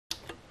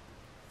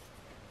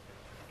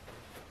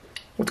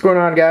What's going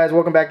on, guys?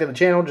 Welcome back to the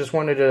channel. Just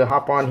wanted to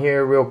hop on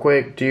here real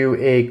quick, do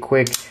a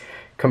quick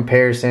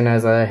comparison,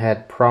 as I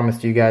had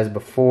promised you guys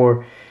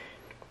before,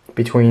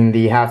 between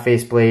the Half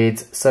Face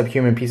Blades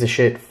Subhuman Piece of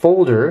Shit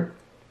folder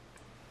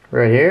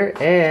right here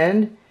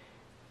and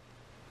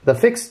the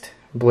fixed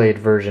blade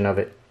version of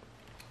it.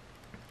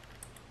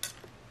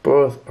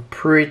 Both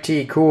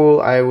pretty cool.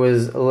 I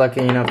was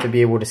lucky enough to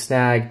be able to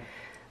snag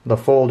the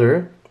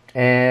folder,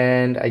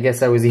 and I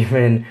guess I was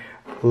even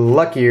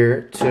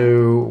luckier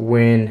to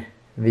win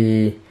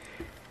the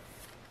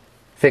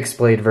fixed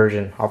blade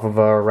version off of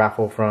a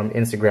raffle from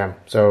Instagram.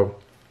 So,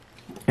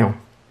 you know,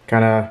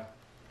 kind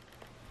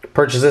of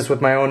purchased this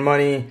with my own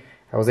money.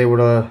 I was able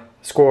to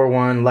score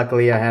one.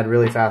 Luckily, I had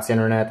really fast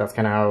internet. That's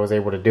kind of how I was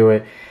able to do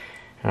it.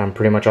 I'm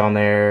pretty much on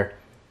there,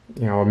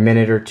 you know, a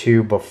minute or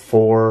two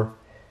before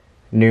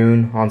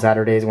noon on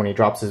Saturdays when he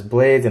drops his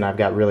blades, and I've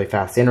got really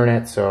fast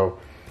internet, so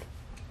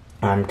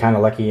I'm kind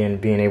of lucky in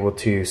being able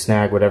to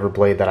snag whatever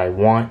blade that I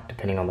want,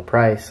 depending on the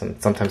price.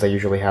 And sometimes I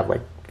usually have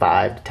like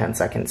 5 to 10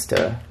 seconds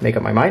to make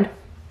up my mind.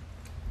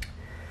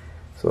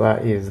 So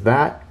that is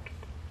that.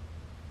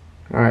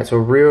 Alright, so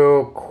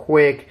real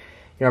quick,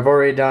 you know, I've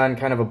already done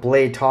kind of a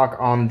blade talk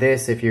on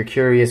this. If you're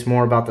curious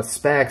more about the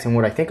specs and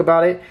what I think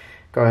about it,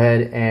 go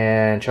ahead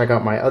and check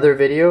out my other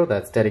video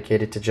that's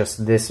dedicated to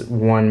just this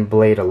one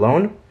blade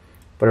alone.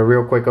 But a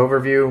real quick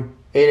overview: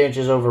 8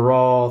 inches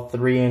overall,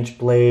 3-inch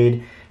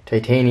blade,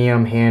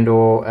 titanium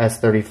handle,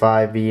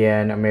 S35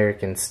 VN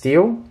American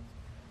steel.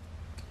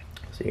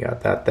 So you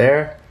got that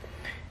there.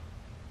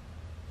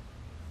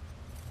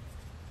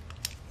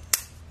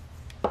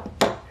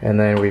 And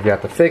then we've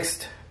got the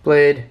fixed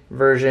blade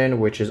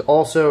version, which is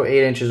also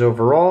 8 inches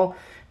overall,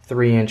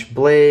 3-inch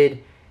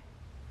blade,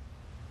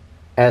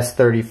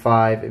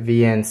 S35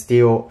 VN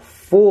steel,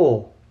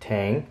 full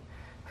tang.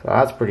 So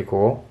that's pretty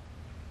cool.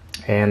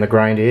 And the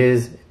grind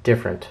is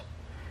different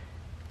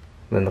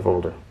than the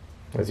folder,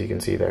 as you can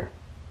see there.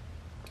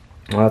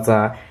 Well, that's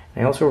that.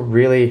 I also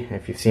really,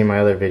 if you've seen my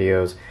other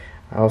videos,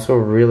 I also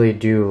really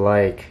do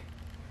like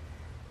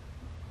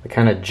the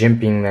kind of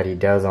jimping that he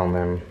does on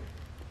them.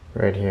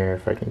 Right here,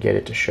 if I can get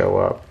it to show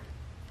up.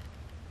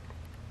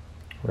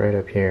 Right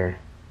up here.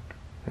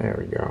 There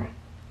we go.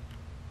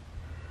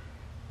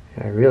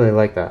 I really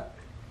like that.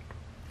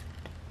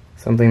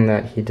 Something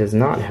that he does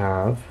not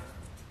have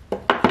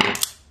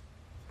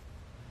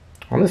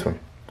on this one.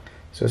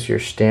 So it's your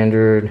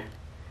standard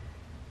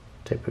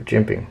type of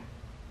jimping.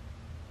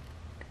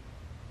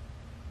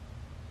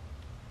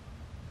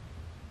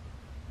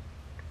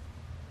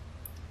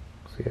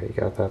 So yeah, you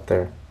got that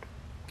there.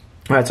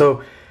 Alright,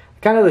 so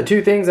kind of the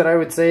two things that I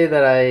would say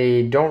that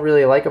I don't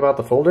really like about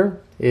the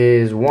folder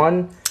is,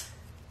 one,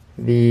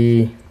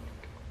 the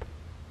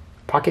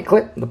pocket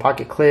clip. The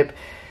pocket clip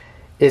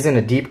isn't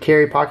a deep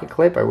carry pocket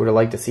clip. I would have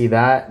liked to see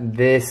that.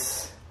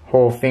 This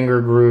whole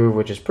finger groove,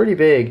 which is pretty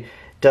big,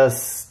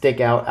 does stick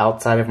out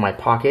outside of my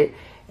pocket.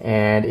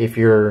 And if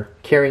you're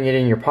carrying it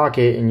in your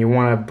pocket and you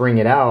want to bring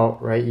it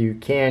out, right, you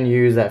can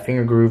use that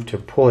finger groove to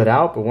pull it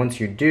out. But once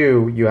you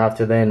do, you have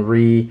to then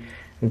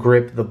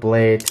grip the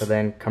blade to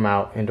then come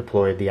out and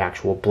deploy the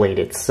actual blade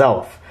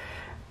itself,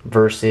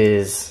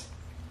 versus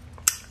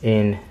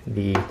in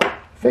the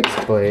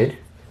fixed blade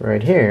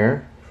right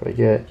here, if I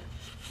get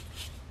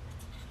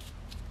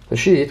the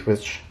sheath,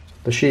 which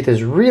the sheath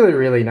is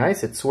really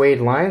nice. It's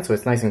suede lined, so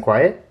it's nice and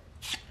quiet.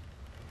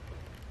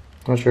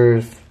 Not sure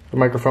if the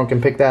microphone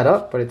can pick that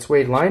up, but it's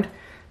suede lined.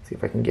 Let's see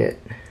if I can get,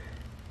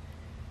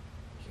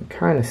 you can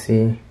kind of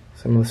see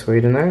some of the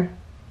suede in there.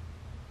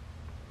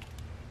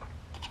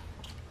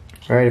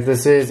 Alright, if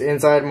this is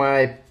inside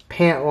my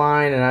pant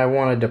line and I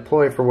want to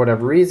deploy for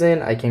whatever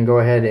reason, I can go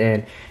ahead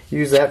and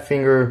use that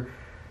finger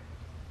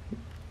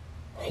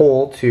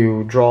hole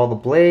to draw the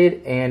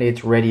blade, and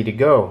it's ready to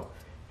go.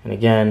 And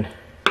again,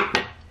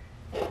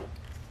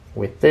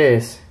 with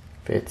this,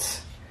 if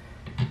it's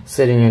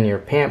sitting in your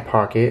pant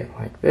pocket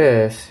like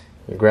this,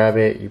 you grab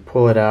it, you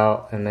pull it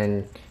out, and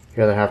then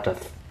you either have to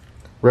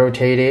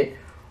rotate it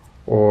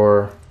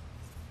or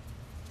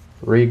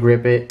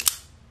re-grip it,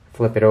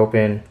 flip it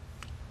open.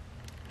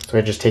 So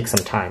it just takes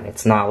some time.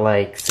 It's not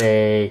like,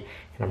 say,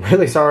 and I'm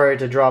really sorry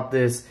to drop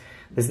this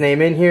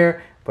name in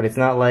here, but it's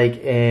not like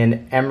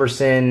an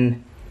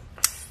Emerson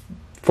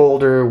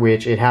folder,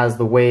 which it has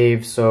the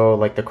wave. So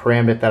like the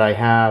karambit that I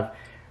have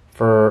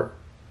for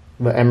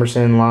the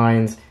Emerson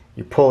lines,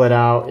 you pull it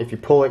out. If you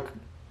pull it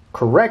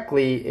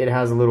correctly, it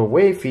has a little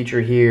wave feature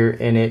here,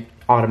 and it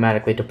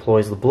automatically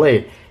deploys the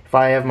blade. If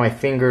I have my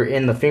finger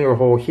in the finger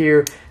hole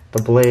here,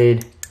 the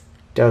blade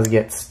does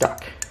get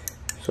stuck.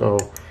 So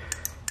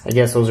I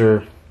guess those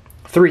are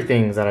three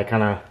things that I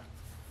kind of,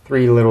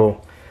 three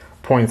little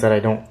points that I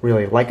don't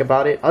really like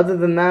about it. Other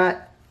than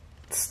that,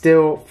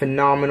 still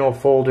phenomenal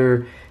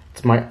folder.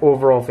 It's my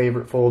overall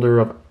favorite folder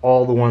of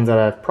all the ones that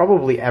I've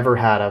probably ever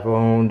had. I've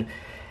owned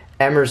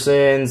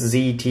Emerson's,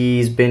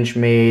 ZT's,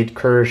 Benchmade,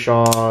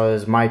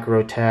 Kershaw's,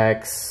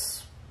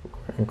 Microtech's,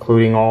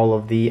 including all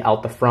of the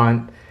out the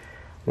front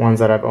ones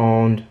that I've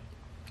owned.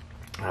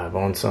 I've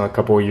owned a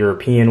couple of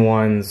European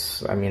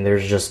ones. I mean,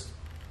 there's just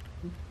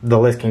the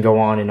list can go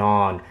on and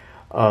on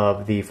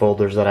of the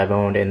folders that I've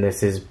owned, and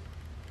this is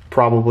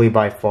probably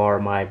by far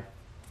my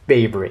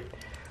favorite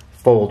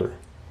folder.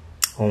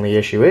 Only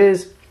issue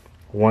is,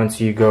 once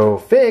you go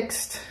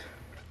fixed,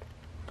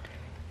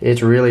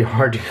 it's really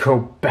hard to go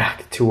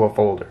back to a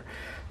folder.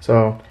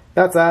 So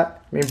that's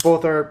that. I mean,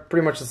 both are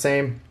pretty much the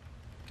same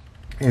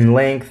in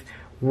length.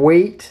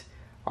 Weight,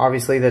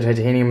 obviously the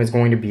titanium is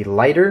going to be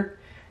lighter,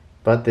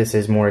 but this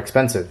is more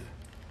expensive.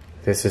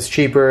 This is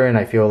cheaper, and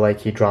I feel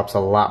like he drops a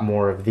lot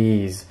more of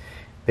these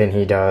than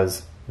he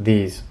does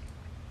these.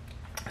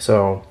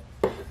 So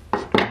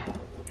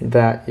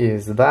that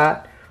is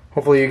that.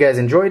 Hopefully you guys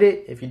enjoyed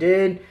it. If you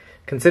did,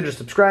 consider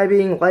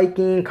subscribing,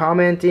 liking,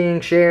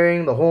 commenting,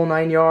 sharing, the whole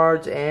 9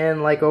 yards.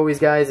 And like always,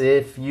 guys,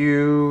 if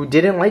you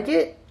didn't like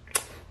it,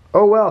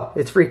 oh well,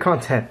 it's free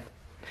content.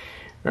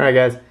 Alright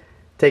guys,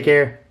 take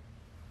care.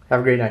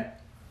 Have a great night.